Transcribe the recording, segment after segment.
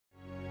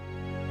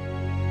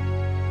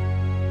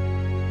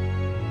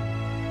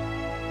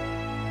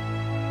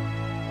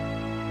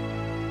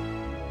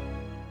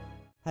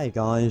Hey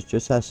guys,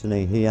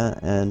 JassassinE here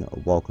and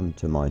welcome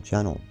to my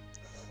channel.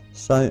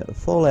 So,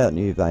 Fallout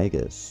New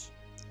Vegas.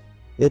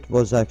 It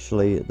was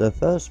actually the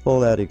first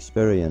Fallout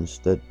experience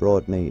that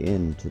brought me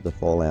into the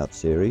Fallout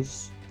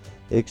series,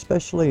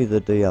 especially the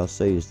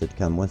DLCs that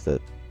come with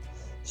it.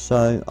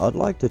 So, I'd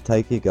like to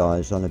take you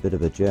guys on a bit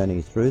of a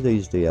journey through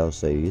these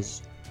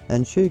DLCs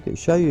and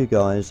show you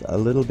guys a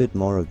little bit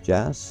more of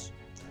Jass,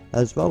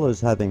 as well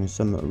as having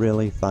some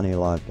really funny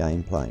live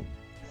gameplay.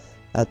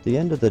 At the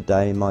end of the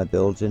day, my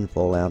builds in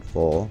Fallout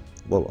 4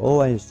 will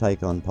always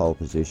take on pole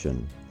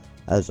position,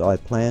 as I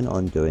plan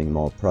on doing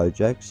more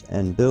projects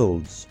and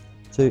builds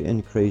to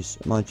increase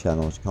my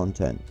channel's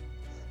content.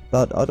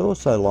 But I'd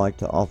also like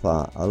to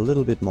offer a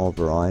little bit more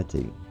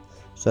variety,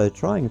 so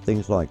trying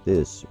things like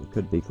this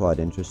could be quite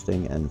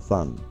interesting and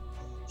fun.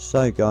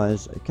 So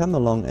guys, come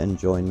along and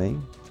join me,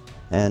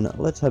 and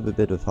let's have a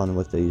bit of fun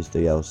with these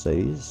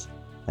DLCs,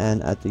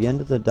 and at the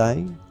end of the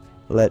day,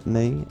 let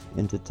me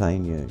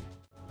entertain you.